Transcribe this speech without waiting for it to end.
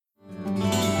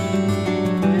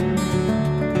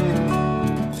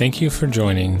Thank you for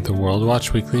joining the World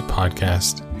Watch Weekly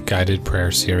podcast guided prayer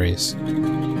series.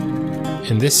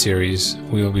 In this series,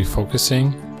 we will be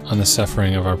focusing on the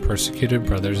suffering of our persecuted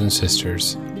brothers and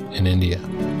sisters in India.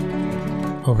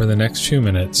 Over the next few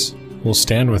minutes, we'll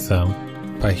stand with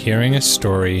them by hearing a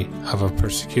story of a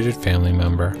persecuted family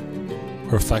member,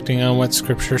 reflecting on what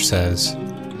Scripture says,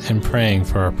 and praying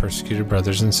for our persecuted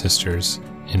brothers and sisters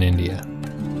in India.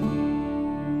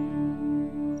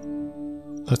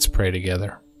 Let's pray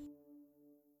together.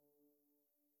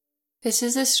 This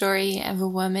is the story of a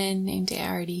woman named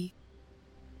Arati.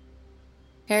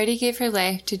 Arati gave her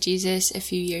life to Jesus a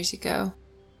few years ago,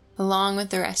 along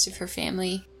with the rest of her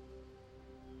family.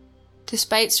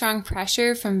 Despite strong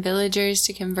pressure from villagers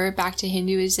to convert back to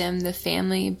Hinduism, the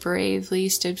family bravely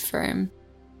stood firm.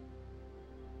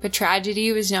 But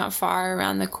tragedy was not far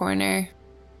around the corner.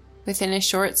 Within a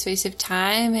short space of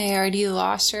time, Arati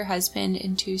lost her husband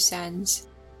and 2 sons.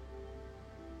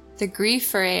 The grief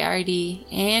for Arati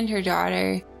and her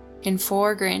daughter and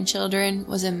 4 grandchildren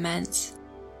was immense.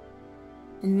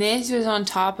 And this was on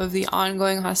top of the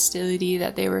ongoing hostility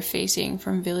that they were facing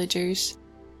from villagers.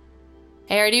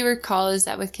 Arati recalls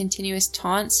that with continuous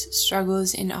taunts,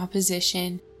 struggles, and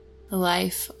opposition,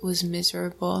 life was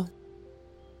miserable.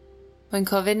 When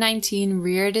COVID-19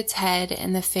 reared its head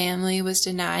and the family was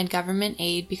denied government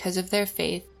aid because of their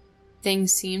faith,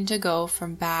 things seemed to go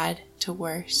from bad to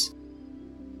worse.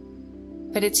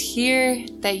 But it's here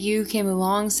that you came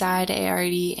alongside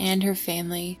Arati and her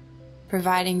family,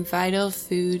 providing vital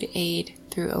food aid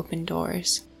through Open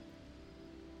Doors.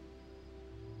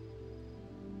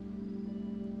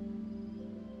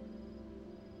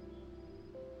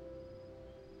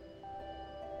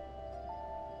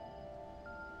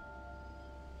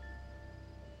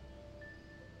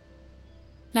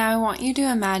 Now I want you to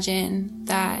imagine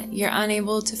that you're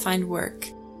unable to find work,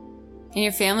 and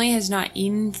your family has not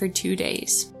eaten for 2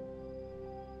 days.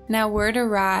 Now word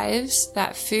arrives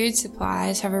that food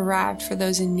supplies have arrived for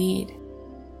those in need.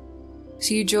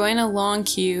 So you join a long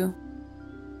queue.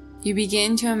 You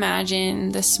begin to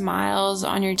imagine the smiles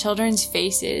on your children's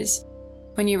faces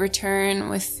when you return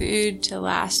with food to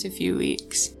last a few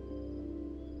weeks.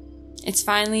 It's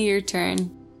finally your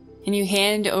turn, and you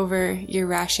hand over your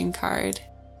ration card.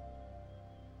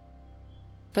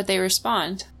 But they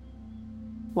respond,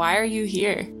 "Why are you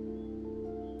here?"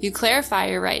 You clarify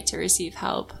your right to receive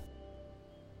help.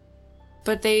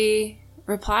 But they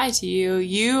reply to you,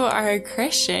 "You are a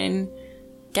Christian.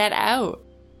 Get out."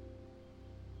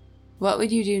 What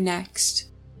would you do next?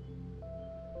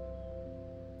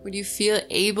 Would you feel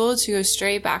able to go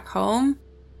straight back home,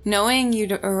 knowing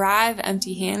you'd arrive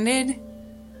empty-handed?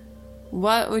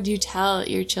 What would you tell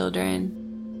your children?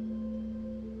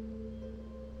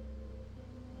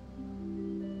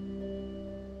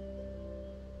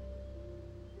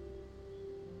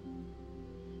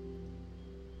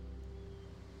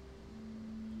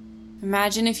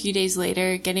 Imagine a few days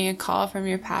later getting a call from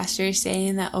your pastor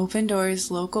saying that Open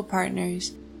Doors local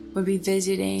partners would be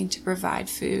visiting to provide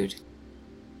food.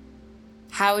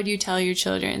 How would you tell your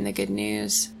children the good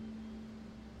news?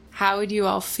 How would you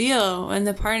all feel when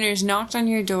the partners knocked on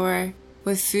your door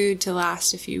with food to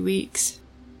last a few weeks?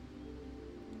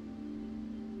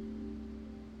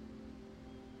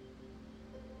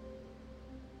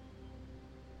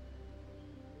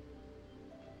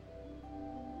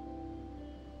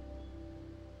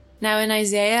 Now in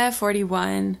Isaiah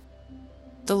 41,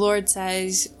 the Lord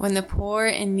says, "When the poor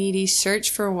and needy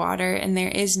search for water and there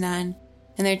is none,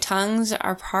 and their tongues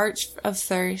are parched of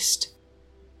thirst,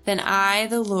 then I,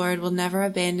 the Lord, will never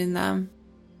abandon them.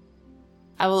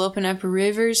 I will open up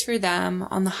rivers for them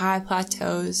on the high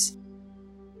plateaus.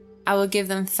 I will give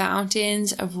them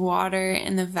fountains of water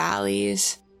in the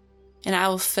valleys, and I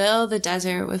will fill the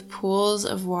desert with pools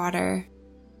of water.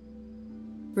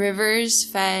 Rivers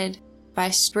fed by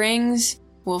springs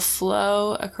will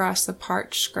flow across the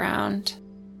parched ground.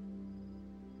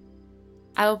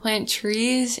 I will plant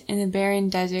trees in the barren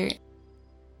desert,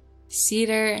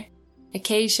 cedar,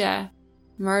 acacia,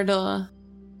 myrtle,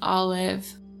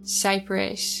 olive,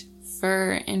 cypress,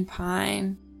 fir, and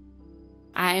pine.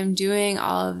 I am doing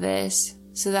all of this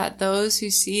so that those who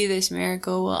see this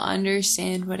miracle will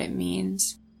understand what it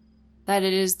means, that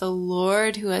it is the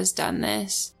Lord who has done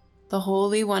this, the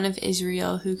Holy One of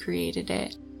Israel who created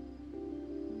it."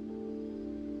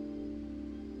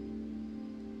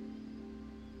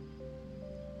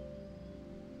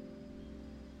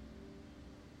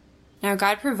 Now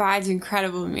God provides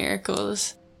incredible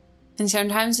miracles, and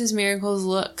sometimes his miracles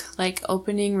look like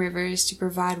opening rivers to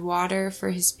provide water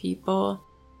for his people,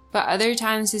 but other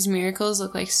times his miracles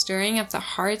look like stirring up the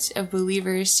hearts of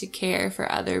believers to care for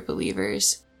other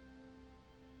believers.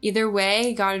 Either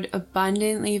way, God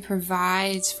abundantly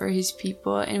provides for his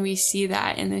people, and we see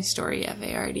that in the story of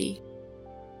ARD.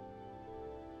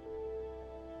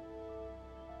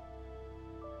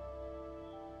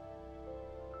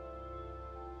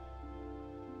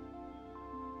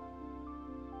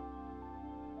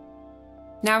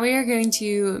 Now we are going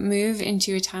to move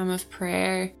into a time of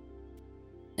prayer.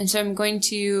 And so I'm going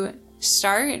to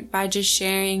start by just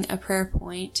sharing a prayer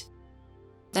point,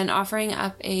 then offering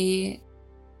up a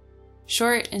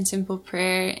short and simple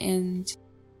prayer, and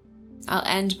I'll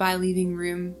end by leaving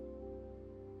room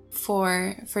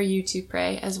for you to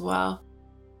pray as well.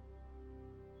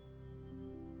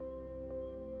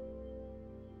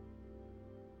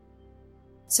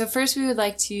 So first, we would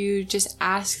like to just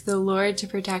ask the Lord to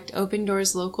protect Open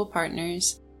Doors local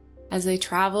partners as they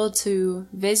travel to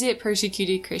visit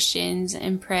persecuted Christians,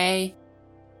 and pray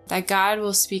that God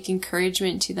will speak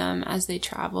encouragement to them as they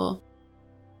travel.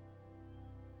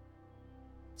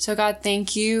 So God,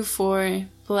 thank you for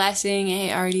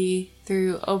blessing ARD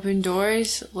through Open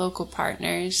Doors local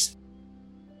partners.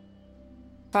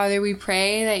 Father, we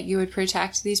pray that you would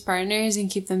protect these partners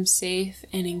and keep them safe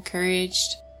and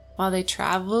encouraged while they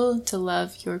travel to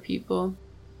love your people.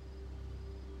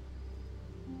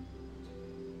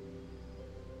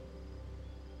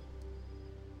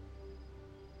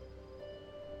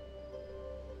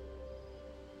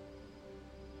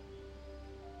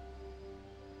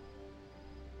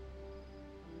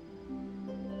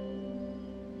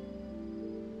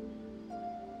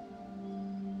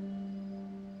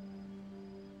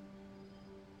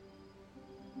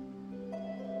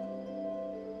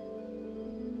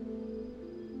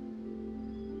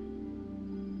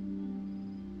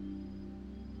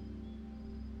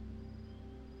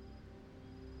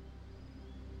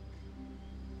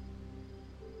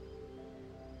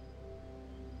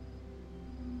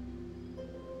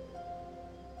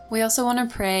 We also want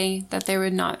to pray that there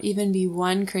would not even be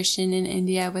one Christian in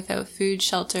India without food,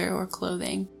 shelter, or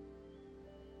clothing.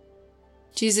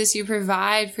 Jesus, you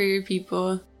provide for your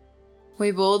people.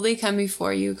 We boldly come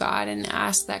before you, God, and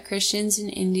ask that Christians in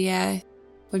India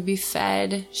would be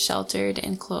fed, sheltered,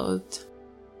 and clothed.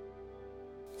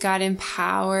 God,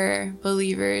 empower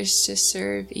believers to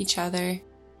serve each other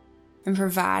and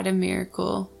provide a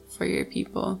miracle for your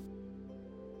people.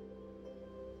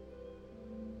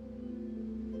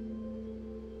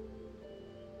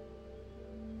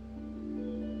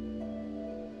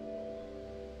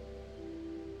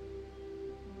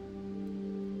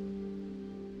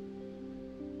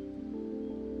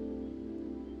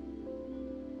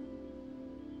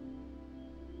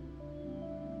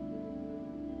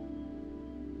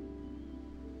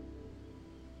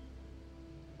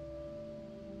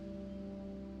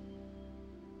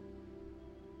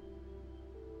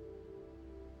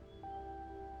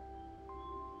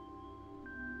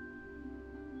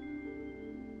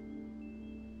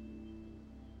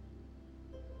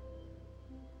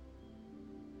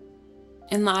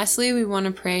 And lastly, we want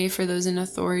to pray for those in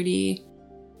authority,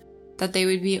 that they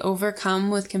would be overcome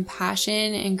with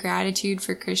compassion and gratitude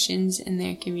for Christians in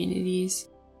their communities.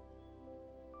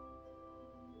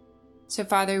 So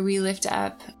Father, we lift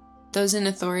up those in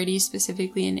authority,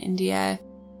 specifically in India,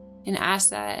 and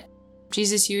ask that,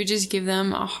 Jesus, you would just give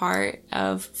them a heart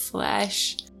of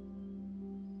flesh.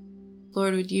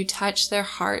 Lord, would you touch their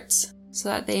hearts so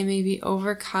that they may be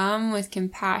overcome with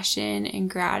compassion and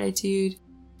gratitude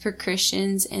for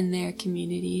Christians in their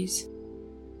communities.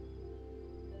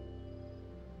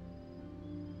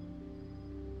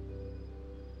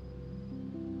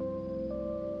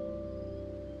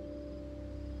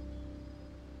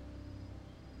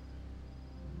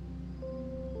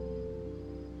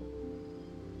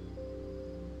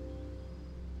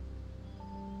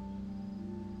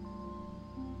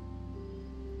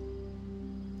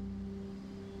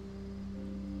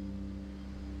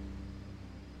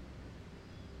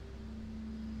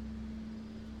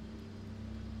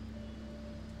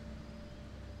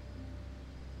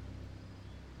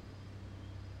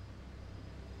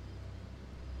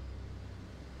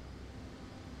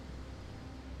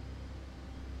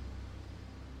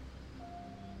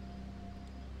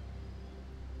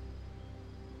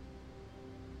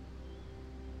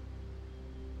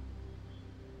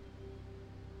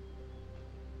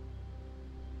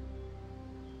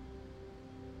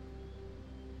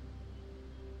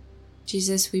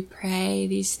 Jesus, we pray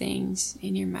these things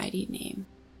in your mighty name.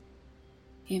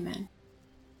 Amen.